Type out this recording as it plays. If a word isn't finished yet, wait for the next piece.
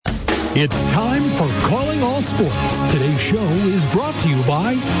It's time for Calling All Sports. Today's show is brought to you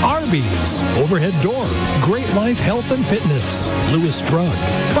by Arby's, Overhead Door, Great Life Health and Fitness, Lewis Drug,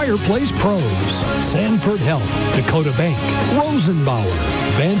 Fireplace Pros, Sanford Health, Dakota Bank, Rosenbauer,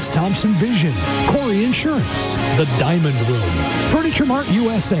 Vance Thompson Vision, Kory Insurance, The Diamond Room, Furniture Mart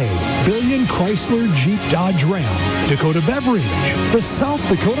USA, Billion Chrysler Jeep Dodge Ram, Dakota Beverage, the South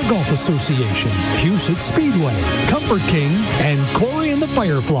Dakota Golf Association, Huset Speedway, Comfort King, and Kory and the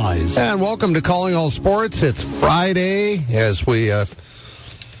Fireflies. And welcome to Calling All Sports. It's Friday as we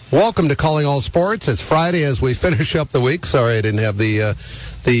welcome to Calling All Sports. It's Friday as we finish up the week. Sorry, I didn't have the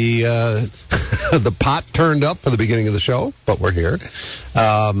the pot turned up for the beginning of the show, but we're here.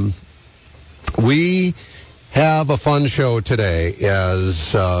 We have a fun show today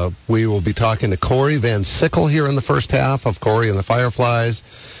as we will be talking to Kory Van Sickle here in the first half of Kory and the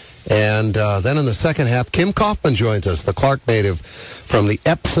Fireflies. And then in the second half, Kim Kaufman joins us, the Clark native from the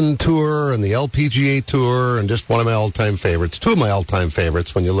Epson Tour and the LPGA Tour, and just one of my all-time favorites, two of my all-time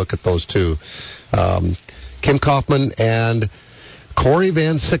favorites when you look at those two. Kim Kaufman and Kory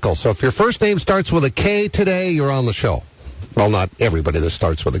Van Sickle. So if your first name starts with a K today, you're on the show. Well, not everybody that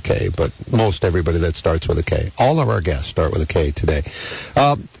starts with a K, but most everybody that starts with a K. All of our guests start with a K today.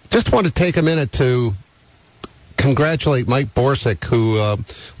 Just want to take a minute to congratulate Mike Borsick, who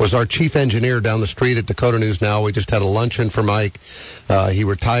was our chief engineer down the street at Dakota News Now. We just had a luncheon for Mike. He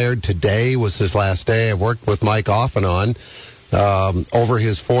retired. Today was his last day. I've worked with Mike off and on over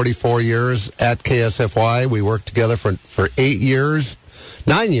his 44 years at KSFY. We worked together for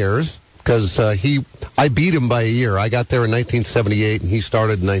 9 years, because I beat him by a year. I got there in 1978, and he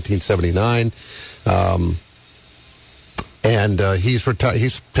started in 1979. And he's retired.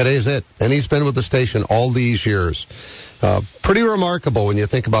 Today's it. And he's been with the station all these years. Pretty remarkable when you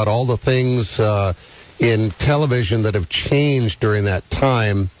think about all the things in television that have changed during that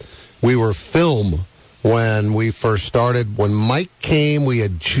time. We were film when we first started. When Mike came, we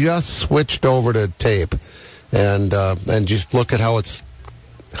had just switched over to tape. And just look at how it's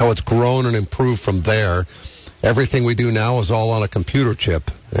grown and improved from there. Everything we do now is all on a computer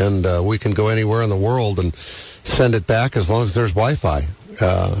chip. And we can go anywhere in the world and send it back as long as there's Wi-Fi.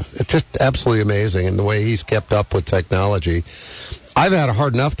 It's just absolutely amazing, and the way he's kept up with technology. I've had a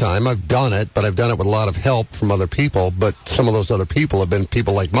hard enough time. I've done it, but I've done it with a lot of help from other people. But some of those other people have been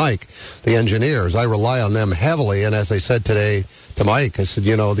people like Mike, the engineers. I rely on them heavily, and as I said today to Mike, I said,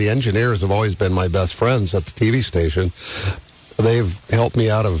 the engineers have always been my best friends at the TV station. They've helped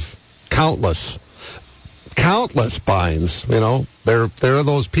me out of countless binds. They're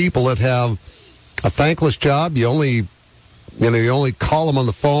those people that have a thankless job. You only call them on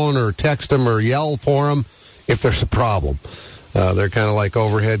the phone or text them or yell for them if there's a problem. They're kind of like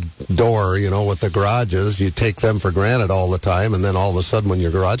Overhead Door, with the garages. You take them for granted all the time, and then all of a sudden when your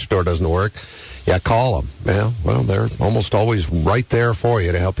garage door doesn't work, call them. Yeah, well, they're almost always right there for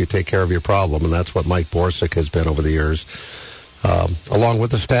you to help you take care of your problem, and that's what Mike Borsick has been over the years, along with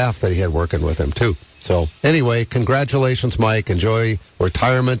the staff that he had working with him, too. So, anyway, congratulations, Mike. Enjoy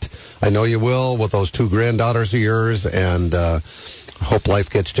retirement. I know you will with those two granddaughters of yours, and hope life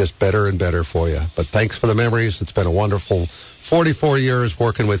gets just better and better for you. But thanks for the memories. It's been a wonderful 44 years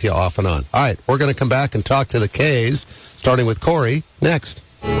working with you off and on. All right, we're going to come back and talk to the Ks, starting with Kory, next.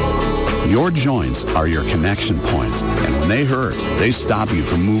 Your joints are your connection points, and when they hurt, they stop you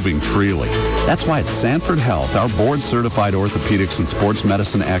from moving freely. That's why at Sanford Health, our board-certified orthopedics and sports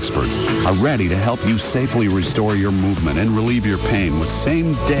medicine experts are ready to help you safely restore your movement and relieve your pain with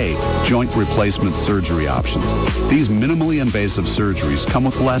same-day joint replacement surgery options. These minimally invasive surgeries come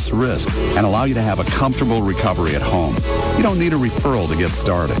with less risk and allow you to have a comfortable recovery at home. You don't need a referral to get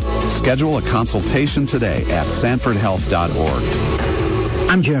started. Schedule a consultation today at sanfordhealth.org.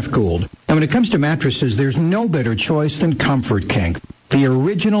 I'm Jeff Gould, and when it comes to mattresses, there's no better choice than Comfort King, the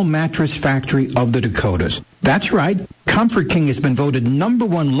original mattress factory of the Dakotas. That's right, Comfort King has been voted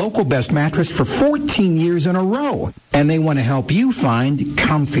 #1 local best mattress for 14 years in a row, and they want to help you find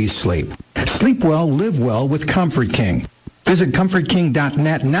comfy sleep. Sleep well, live well with Comfort King. Visit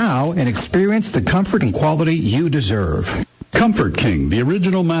ComfortKing.net now and experience the comfort and quality you deserve. Comfort King, the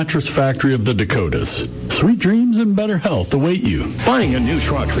original mattress factory of the Dakotas. Sweet dreams and better health await you. Buying a new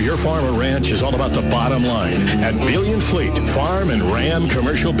truck for your farm or ranch is all about the bottom line. At Billion Fleet, Farm and Ram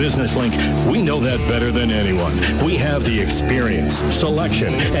Commercial Business Link, we know that better than anyone. We have the experience,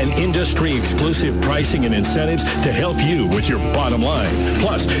 selection, and industry-exclusive pricing and incentives to help you with your bottom line.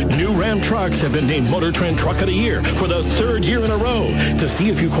 Plus, new Ram trucks have been named Motor Trend Truck of the Year for the 3rd year in a row. To see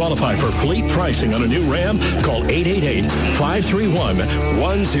if you qualify for fleet pricing on a new Ram, call 888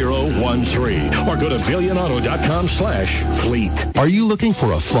 531-1013 or go to billionauto.com/fleet. Are you looking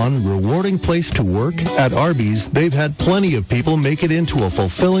for a fun, rewarding place to work? At Arby's, they've had plenty of people make it into a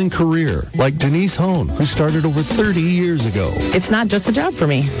fulfilling career, like Denise Hone, who started over 30 years ago. It's not just a job for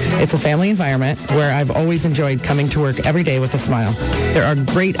me. It's a family environment where I've always enjoyed coming to work every day with a smile. There are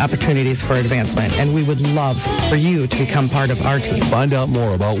great opportunities for advancement, and we would love for you to become part of our team. Find out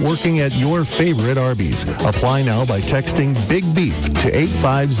more about working at your favorite Arby's. Apply now by texting Big Beef to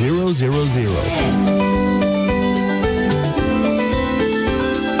 85000.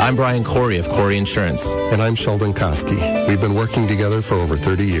 I'm Brian Kory of Kory Insurance. And I'm Sheldon Koski. We've been working together for over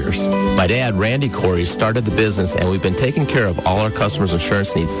 30 years. My dad, Randy Kory, started the business, and we've been taking care of all our customers'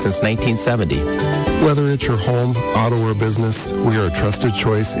 insurance needs since 1970. Whether it's your home, auto, or business, we are a trusted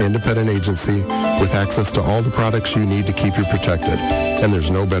choice independent agency with access to all the products you need to keep you protected. And there's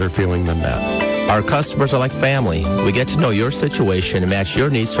no better feeling than that. Our customers are like family. We get to know your situation and match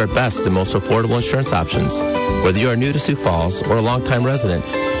your needs to our best and most affordable insurance options. Whether you are new to Sioux Falls or a longtime resident,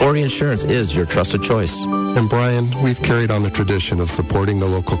 Kory Insurance is your trusted choice. And Brian, we've carried on the tradition of supporting the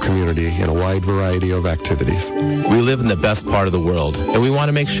local community in a wide variety of activities. We live in the best part of the world, and we want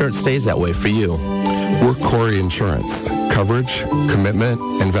to make sure it stays that way for you. We're Kory Insurance. Coverage, commitment,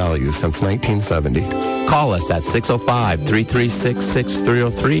 and value since 1970. Call us at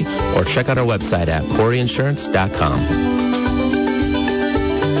 605-336-6303 or check out our website at koryinsurance.com.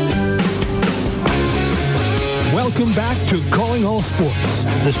 Welcome back to Calling All Sports.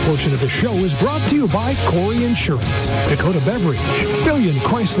 This portion of the show is brought to you by Kory Insurance, Dakota Beverage, Billion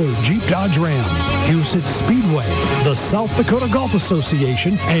Chrysler Jeep Dodge Ram, Huset Speedway, the South Dakota Golf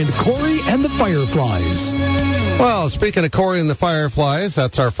Association, and Kory and the Fireflies. Well, speaking of Kory and the Fireflies,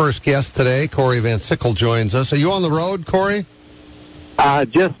 that's our first guest today. Kory Van Sickle joins us. Are you on the road, Kory?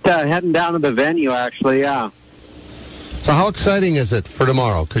 Just heading down to the venue, actually, yeah. So how exciting is it for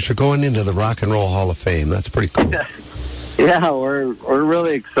tomorrow? Because you're going into the Rock and Roll Hall of Fame. That's pretty cool. Yeah, we're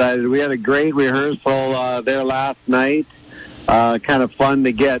really excited. We had a great rehearsal there last night. Kind of fun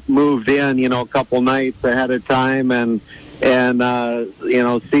to get moved in, a couple nights ahead of time and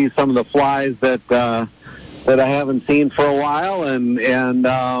see some of the flies that I haven't seen for a while, and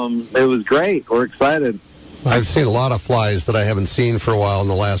it was great. We're excited. I've seen a lot of flies that I haven't seen for a while in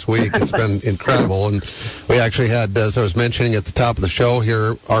the last week. It's been incredible. And we actually had, as I was mentioning at the top of the show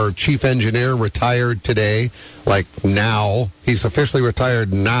here, our chief engineer retired today, like now. He's officially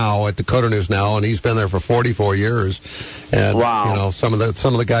retired now at Dakota News Now, and he's been there for 44 years. And, wow. Some of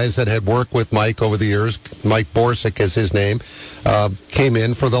the guys that had worked with Mike over the years, Mike Borsick is his name, came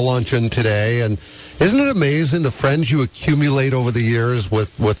in for the luncheon today. And isn't it amazing the friends you accumulate over the years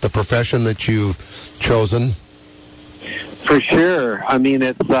with the profession that you've chosen? For sure. I mean,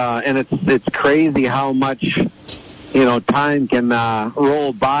 it's crazy how much, time can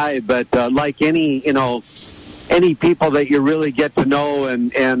roll by. But like any people that you really get to know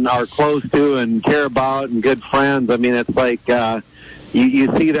and are close to and care about and good friends, I mean, it's like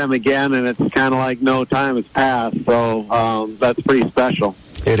you see them again, and it's kind of like no time has passed. So that's pretty special.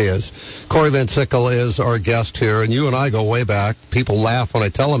 It is. Kory Van Sickle is our guest here, and you and I go way back. People laugh when I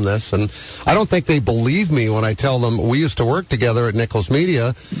tell them this, and I don't think they believe me when I tell them we used to work together at Nichols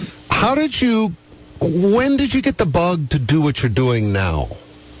Media. When did you get the bug to do what you're doing now?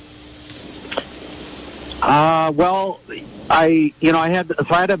 Well, I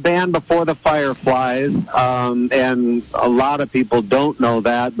had a band before the Fireflies, and a lot of people don't know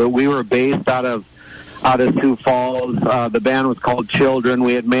that, but we were based out of Sioux Falls. The band was called Children.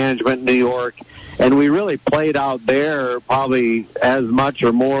 We had management in New York, and we really played out there probably as much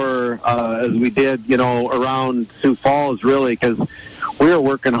or more as we did, around Sioux Falls, really, because we were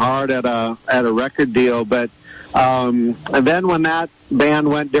working hard at a record deal. But and then when that band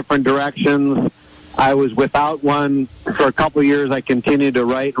went different directions, I was without one for a couple of years. I continued to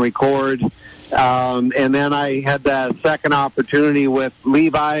write and record, and then I had that second opportunity with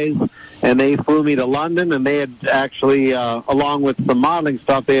Levi's. And they flew me to London, and they had actually, along with some modeling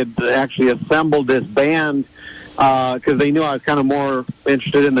stuff, they had actually assembled this band because they knew I was kind of more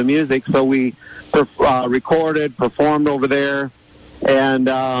interested in the music. So we recorded, performed over there, and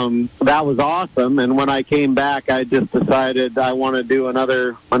that was awesome. And when I came back, I just decided I want to do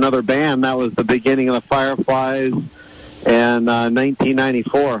another band. That was the beginning of the Fireflies in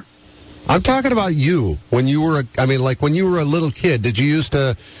 1994. I'm talking about you when you were when you were a little kid. Did you used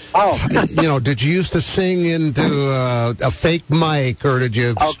to, did you used to sing into a fake mic, or did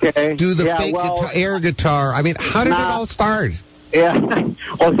you do the fake air guitar? I mean, how did it all start? Yeah.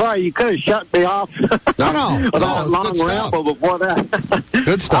 Well, sorry, you could have shut me off. No. With that long ramble before that.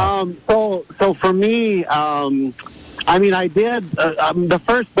 Good stuff. So for me, I mean, I did. The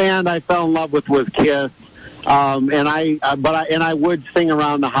first band I fell in love with was Kiss, and I would sing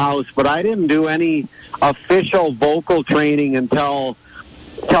around the house, but I didn't do any official vocal training until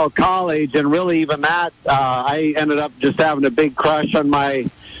college, and really even that, I ended up just having a big crush on my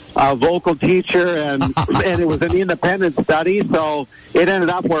vocal teacher, and it was an independent study, so it ended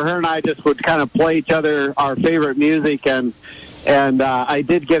up where her and I just would kind of play each other our favorite music, and I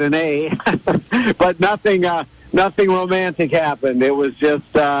did get an A, but nothing romantic happened. It was just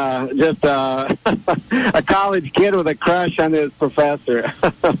a college kid with a crush on his professor.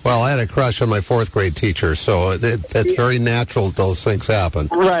 Well, I had a crush on my fourth grade teacher, so it's very natural that those things happen.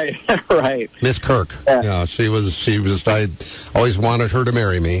 Right. Miss Kirk. Yeah, she was. I always wanted her to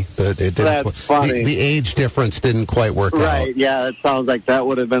marry me, but it didn't. That's funny. The age difference didn't quite work out. Right. Yeah, it sounds like that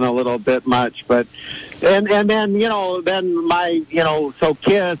would have been a little bit much, but. And then, then my, so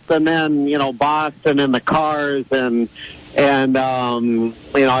Kiss, and then, Boston and the Cars, and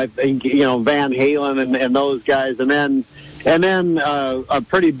I think, Van Halen and those guys. And then a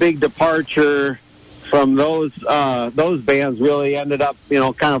pretty big departure from those bands really ended up,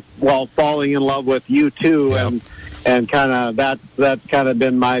 kind of, falling in love with U2. Yep. And kind of, that's kind of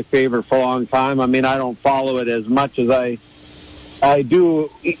been my favorite for a long time. I mean, I don't follow it as much as I do,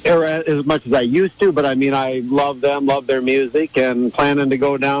 or as much as I used to, but I mean, I love them, love their music, and planning to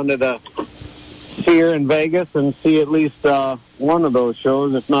go down to the Sphere in Vegas and see at least one of those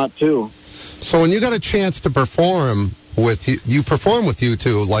shows, if not two. So when you got a chance to perform with you performed with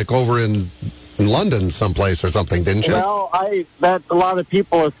U2, like over in London someplace or something, didn't you? Well, a lot of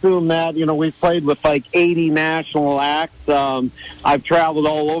people assume that, we've played with like 80 national acts. I've traveled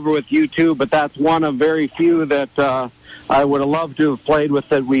all over with U2, but that's one of very few that, I would have loved to have played with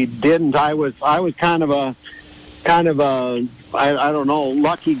that we didn't. I was kind of a I don't know,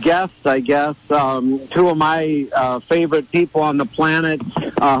 lucky guest, I guess. Two of my favorite people on the planet,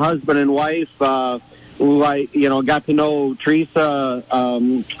 husband and wife, who I got to know. Teresa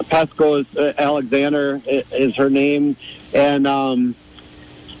Pesco Alexander is her name, and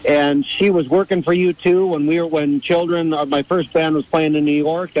she was working for U2 when Children. My first band was playing in New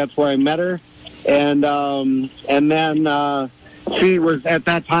York. That's where I met her. And then she was at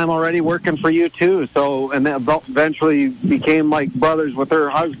that time already working for U2. So, and then eventually became like brothers with her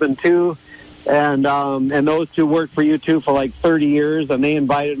husband too. And those two worked for U2 for like 30 years, and they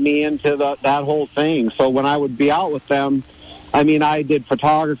invited me into that whole thing. So when I would be out with them, I mean, I did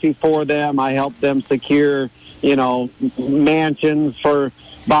photography for them. I helped them secure, mansions for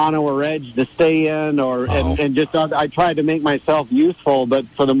Bono or Edge to stay in, and just I tried to make myself useful, but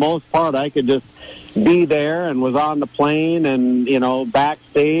for the most part I could just be there and was on the plane and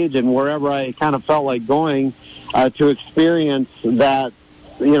backstage and wherever I kind of felt like going to experience that,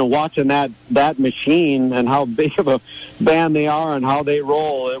 watching that machine and how big of a band they are and how they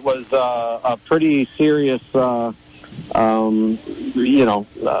roll. It was a pretty serious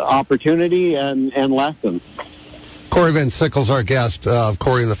opportunity and lesson. Kory Van Sickle's our guest of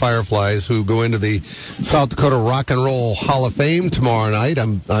Kory and the Fireflies, who go into the South Dakota Rock and Roll Hall of Fame tomorrow night.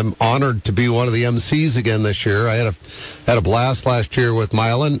 I'm honored to be one of the MCs again this year. I had a blast last year with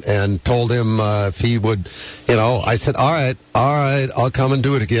Mylan and told him if he would, I said, all right, I'll come and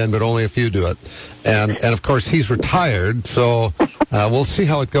do it again, but only if you do it. And of course he's retired, so we'll see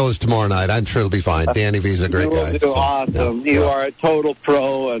how it goes tomorrow night. I'm sure it'll be fine. Danny V's a great guy. So, awesome. You are a total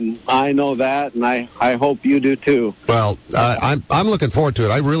pro, and I know that, and I hope you do too. Well, I'm looking forward to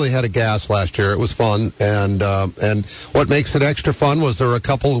it. I really had a gas last year. It was fun, and what makes it extra fun was there were a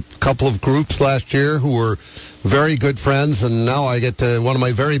couple of groups last year who were very good friends, and now I get to one of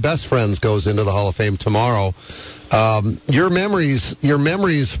my very best friends goes into the Hall of Fame tomorrow. Your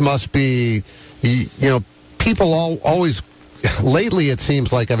memories must be, people always. Lately, it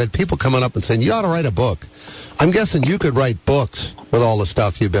seems like I've had people coming up and saying, you ought to write a book. I'm guessing you could write books with all the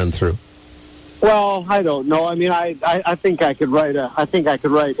stuff you've been through. Well, I don't know. I mean, I think I could write a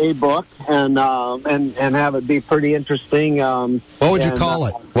book and have it be pretty interesting. What would you call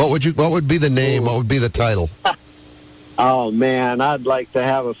it? What would be the name? What would be the title? Oh man, I'd like to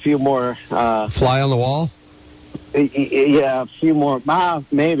have a few more. Fly on the wall? Yeah, a few more.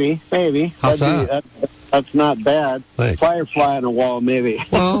 Maybe. How's that? That's not bad. Thanks. Firefly on the wall, maybe.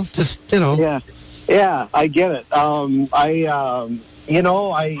 Well, just Yeah, I get it. I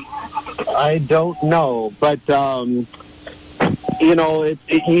don't know, but as you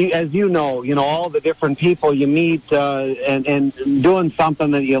know, all the different people you meet, and doing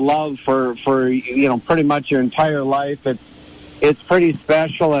something that you love for pretty much your entire life. It's pretty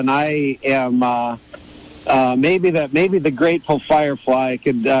special, and I am maybe the Grateful Firefly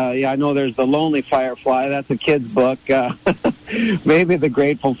could. I know there's the Lonely Firefly. That's a kid's book. Maybe the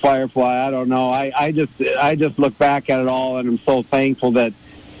Grateful Firefly. I don't know. I just look back at it all, and I'm so thankful that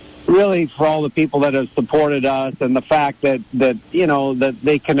really for all the people that have supported us, and the fact that that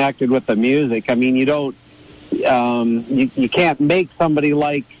they connected with the music. I mean, you don't. You can't make somebody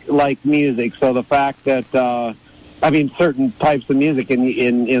like music. So the fact that certain types of music, and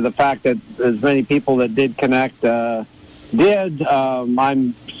in the fact that as many people that did connect I'm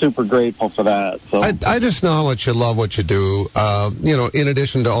super grateful for that. So I just know how much you love what you do. In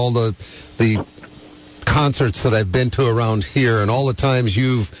addition to all the concerts that I've been to around here, and all the times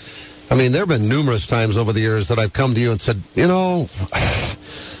there have been numerous times over the years that I've come to you and said,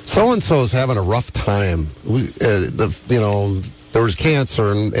 so-and-so's having a rough time. There was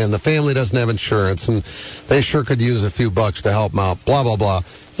cancer, and the family doesn't have insurance, and they sure could use a few bucks to help them out, blah, blah, blah.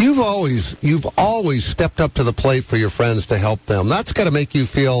 You've always stepped up to the plate for your friends to help them. That's got to make you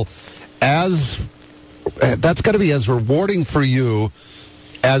feel that's got to be as rewarding for you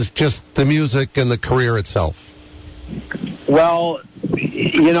as just the music and the career itself. Well,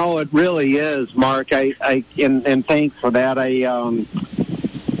 it really is, Mark. And thanks for that. I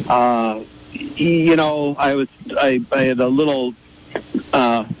had a little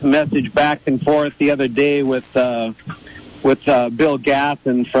message back and forth the other day with Bill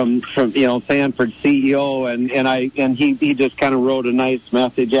Gasson from Sanford CEO, and he just kind of wrote a nice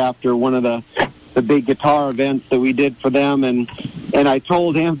message after one of the big guitar events that we did for them, and I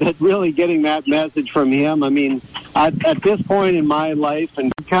told him that really getting that message from him, at this point in my life,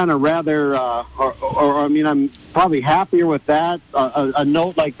 and kind of rather, I'm probably happier with that, a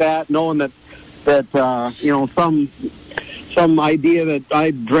note like that, knowing that some idea that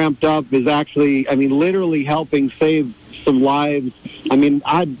I dreamt up is actually, literally helping save some lives.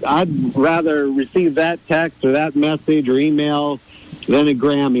 I'd rather receive that text or that message or email than a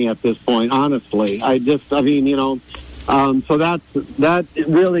Grammy at this point, honestly. So that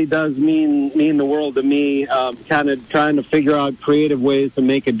really does mean the world to me, kind of trying to figure out creative ways to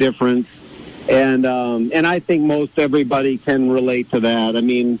make a difference. And I think most everybody can relate to that.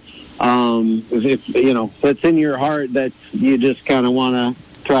 If it's in your heart that you just kind of want to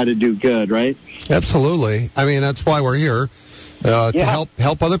try to do good, right? Absolutely. That's why we're here. To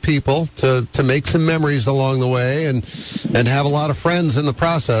help other people, to make some memories along the way, and have a lot of friends in the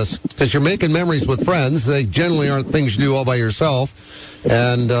process, because you're making memories with friends. They generally aren't things you do all by yourself.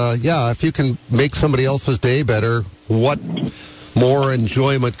 And if you can make somebody else's day better, what more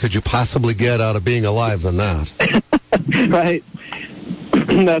enjoyment could you possibly get out of being alive than that? Right.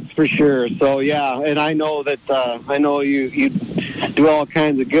 That's for sure. So and I know that you do all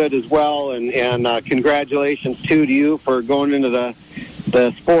kinds of good as well, and congratulations to you for going into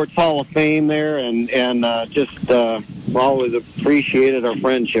the Sports Hall of Fame there, and just always appreciated our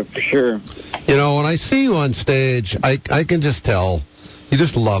friendship for sure. When I see you on stage, I can just tell you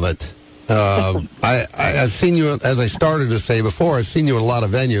just love it. I've seen you, as I started to say before, I've seen you in a lot of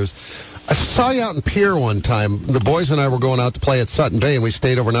venues. I saw you out in Pierre one time. The boys and I were going out to play at Sutton Bay, and we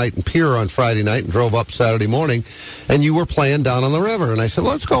stayed overnight in Pierre on Friday night and drove up Saturday morning, and you were playing down on the river. And I said,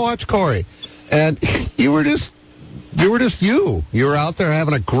 let's go watch Kory. And you were just you. You were out there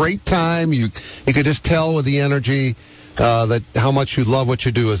having a great time. You could just tell with the energy that how much you love what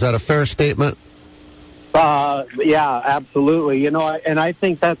you do. Is that a fair statement? Yeah, absolutely. And I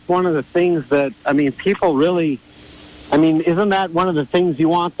think that's one of the things that, people really... isn't that one of the things you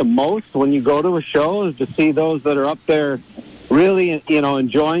want the most when you go to a show, is to see those that are up there really,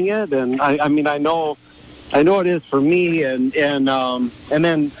 enjoying it? And I know it is for me, and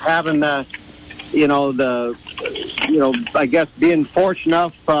then having the, I guess being fortunate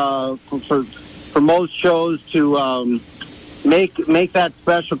enough for most shows to make that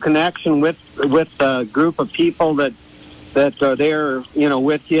special connection with a group of people that are there,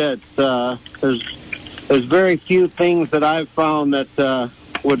 with you. It's there's very few things that I've found that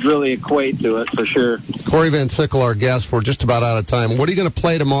would really equate to it, for sure. Kory Van Sickle, our guest. We're just about out of time. What are you going to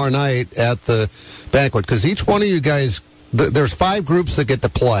play tomorrow night at the banquet? Because each one of you guys, there's 5 groups that get to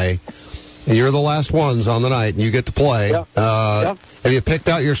play, and you're the last ones on the night, and you get to play. Yep. Have you picked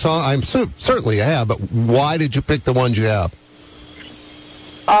out your song? Certainly you have, but why did you pick the ones you have?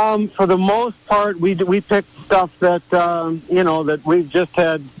 For the most part, we picked stuff that, that we've just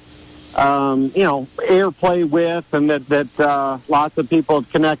had, airplay with, and that lots of people have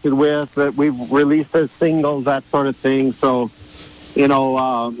connected with, that we've released as singles, that sort of thing. So,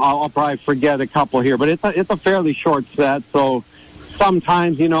 I'll probably forget a couple here, but it's a fairly short set. So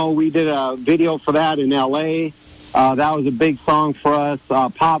sometimes, we did a video for that in L.A., that was a big song for us.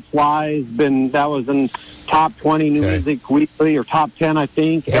 Pop Flies, that was in top 20 New Music Weekly, or top 10, I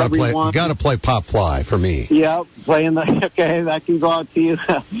think. You got to play Pop Fly for me. Yep, playing okay, that can go out to you.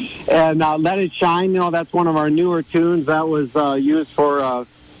 And Let It Shine, that's one of our newer tunes. That was used for a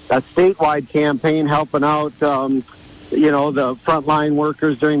statewide campaign helping out, the frontline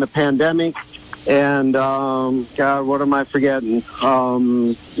workers during the pandemic. And, God, what am I forgetting?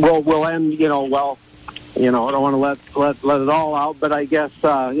 We'll end, I don't want to let it all out, but I guess,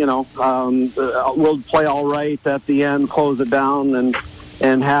 we'll play All Right at the end, close it down, and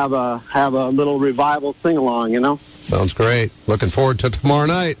have a little revival sing-along, Sounds great. Looking forward to tomorrow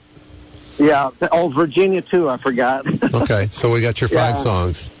night. Yeah. Oh, Virginia, too, I forgot. Okay, so we got your 5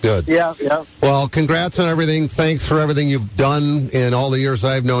 songs. Good. Yeah. Well, congrats on everything. Thanks for everything you've done in all the years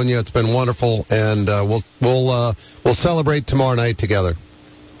I've known you. It's been wonderful, and we'll celebrate tomorrow night together.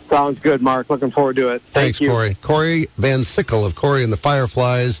 Sounds good, Mark. Looking forward to it. Thanks, you. Kory. Kory Van Sickle of Kory and the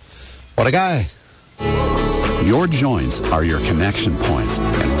Fireflies. What a guy. Your joints are your connection points,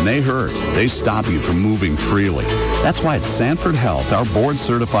 and when they hurt, they stop you from moving freely. That's why at Sanford Health, our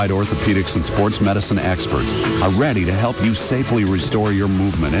board-certified orthopedics and sports medicine experts are ready to help you safely restore your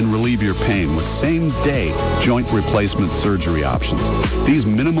movement and relieve your pain with same-day joint replacement surgery options. These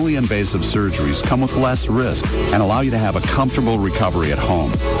minimally invasive surgeries come with less risk and allow you to have a comfortable recovery at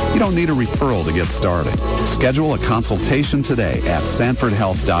home. You don't need a referral to get started. Schedule a consultation today at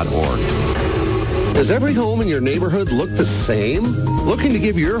sanfordhealth.org. Does every home in your neighborhood look the same? Looking to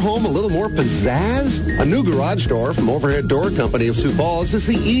give your home a little more pizzazz? A new garage door from Overhead Door Company of Sioux Falls is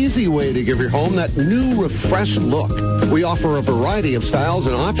the easy way to give your home that new, refreshed look. We offer a variety of styles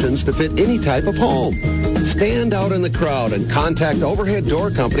and options to fit any type of home. Stand out in the crowd and contact Overhead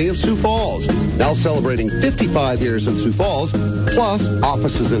Door Company of Sioux Falls. Now celebrating 55 years in Sioux Falls, plus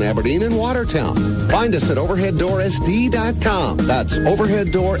offices in Aberdeen and Watertown. Find us at overheaddoorsd.com. That's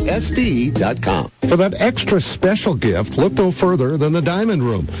overheaddoorsd.com. For that extra special gift, look no further than the Diamond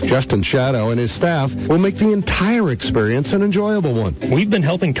Room. Justin Shadow and his staff will make the entire experience an enjoyable one. We've been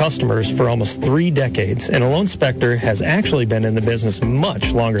helping customers for almost 3 decades, and a loan specter has actually been in the business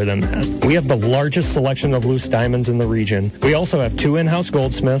much longer than that. We have the largest selection of loose diamonds in the region. We also have 2 in-house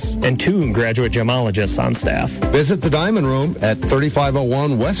goldsmiths and 2 graduate gemologists on staff. Visit the Diamond Room at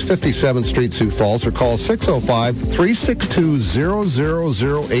 3501 West 57th Street, Sioux Falls, or call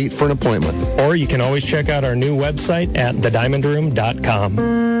 605-362-0008 for an appointment. Or you can always check out our new website at thediamondroom.com.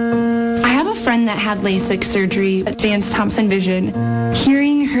 I have a friend that had LASIK surgery at Vance Thompson Vision.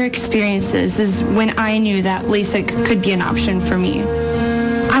 Hearing her experiences is when I knew that LASIK could be an option for me.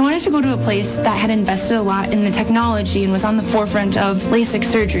 I wanted to go to a place that had invested a lot in the technology and was on the forefront of LASIK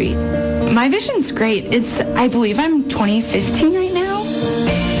surgery. My vision's great. I believe I'm 2015 right now.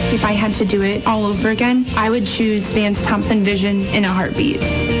 If I had to do it all over again, I would choose Vance Thompson Vision in a heartbeat.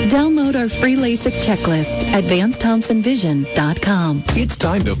 Download our free LASIK checklist at VanceThompsonVision.com. It's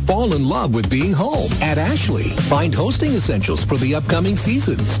time to fall in love with being home at Ashley. Find hosting essentials for the upcoming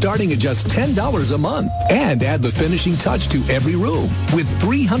season, starting at just $10 a month. And add the finishing touch to every room with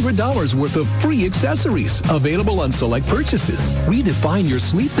 $300 worth of free accessories available on select purchases. Redefine your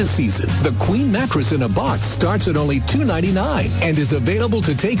sleep this season. The Queen mattress in a box starts at only $2.99 and is available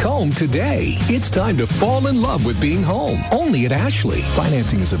to take home today. It's time to fall in love with being home. Only at Ashley.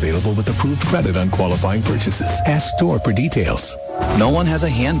 Financing is available with approved credit on qualifying purchases. Ask store for details. No one has a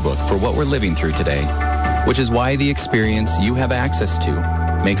handbook for what we're living through today, which is why the experience you have access to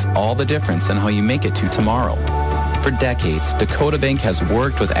makes all the difference in how you make it to tomorrow. For decades, Dakota Bank has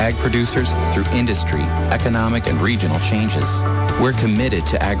worked with ag producers through industry, economic, and regional changes. We're committed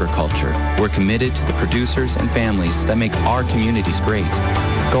to agriculture. We're committed to the producers and families that make our communities great.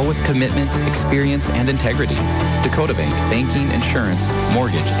 Go with commitment, experience, and integrity. Dakota Bank, banking, insurance,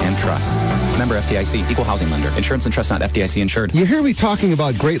 mortgage, and trust. Member FDIC, equal housing lender. Insurance and trust not FDIC insured. You hear me talking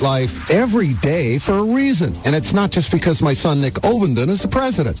about great life every day for a reason. And it's not just because my son Nick Ovenden is the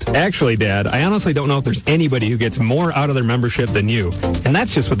president. Actually, Dad, I honestly don't know if there's anybody who gets more out of their membership than you. And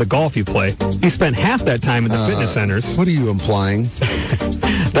that's just with the golf you play. You spend half that time in the fitness centers. What are you implying?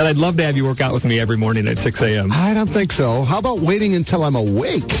 That I'd love to have you work out with me every morning at 6 a.m. I don't think so. How about waiting until I'm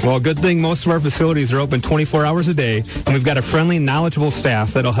awake? Well, good thing most of our facilities are open 24 hours a day, and we've got a friendly, knowledgeable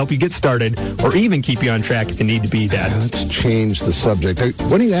staff that'll help you get started or even keep you on track if you need to be, Dad. Let's change the subject.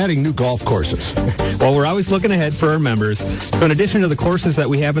 When are you adding new golf courses? Well, we're always looking ahead for our members. So in addition to the courses that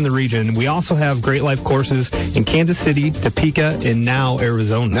we have in the region, we also have Great Life courses in Kansas City, Topeka, and now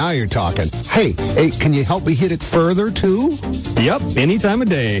Arizona. Now you're talking. Hey, can you help me hit it further, too? Yep, any time of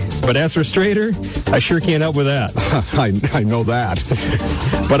day. USA. But as for Strader, I sure can't help with that. I know that.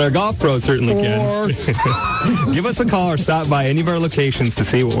 But our golf pros certainly can. Give us a call or stop by any of our locations to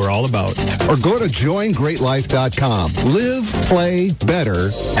see what we're all about. Or go to joingreatlife.com. Live, play better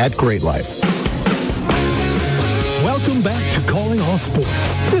at Great Life. Welcome back to Calling All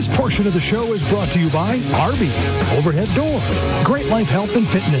Sports. This portion of the show is brought to you by Arby's, Overhead Door, Great Life Health and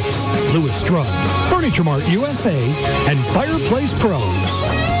Fitness, Lewis Drug, Furniture Mart USA, and Fireplace Pros.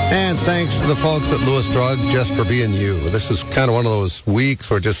 And thanks to the folks at Lewis Drug just for being you. This is kind of one of those weeks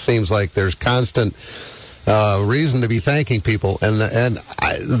where it just seems like there's constant reason to be thanking people. And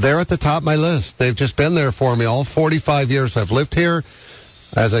they're at the top of my list. They've just been there for me all 45 years I've lived here.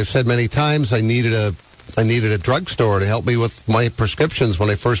 As I've said many times, I needed a drugstore to help me with my prescriptions when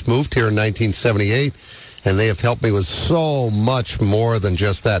I first moved here in 1978, and they have helped me with so much more than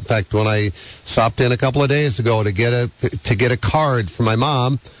just that. In fact, when I stopped in a couple of days ago to get a card for my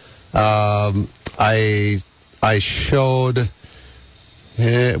mom, I showed.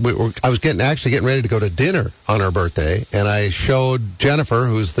 I was getting ready to go to dinner on her birthday, and I showed Jennifer,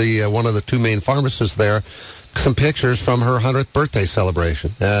 who's the one of the two main pharmacists there, some pictures from her 100th birthday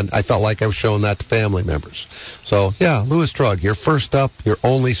celebration, and I felt like I was showing that to family members. So, yeah, Lewis Drug, your first up, your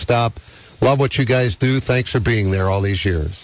only stop. Love what you guys do. Thanks for being there all these years.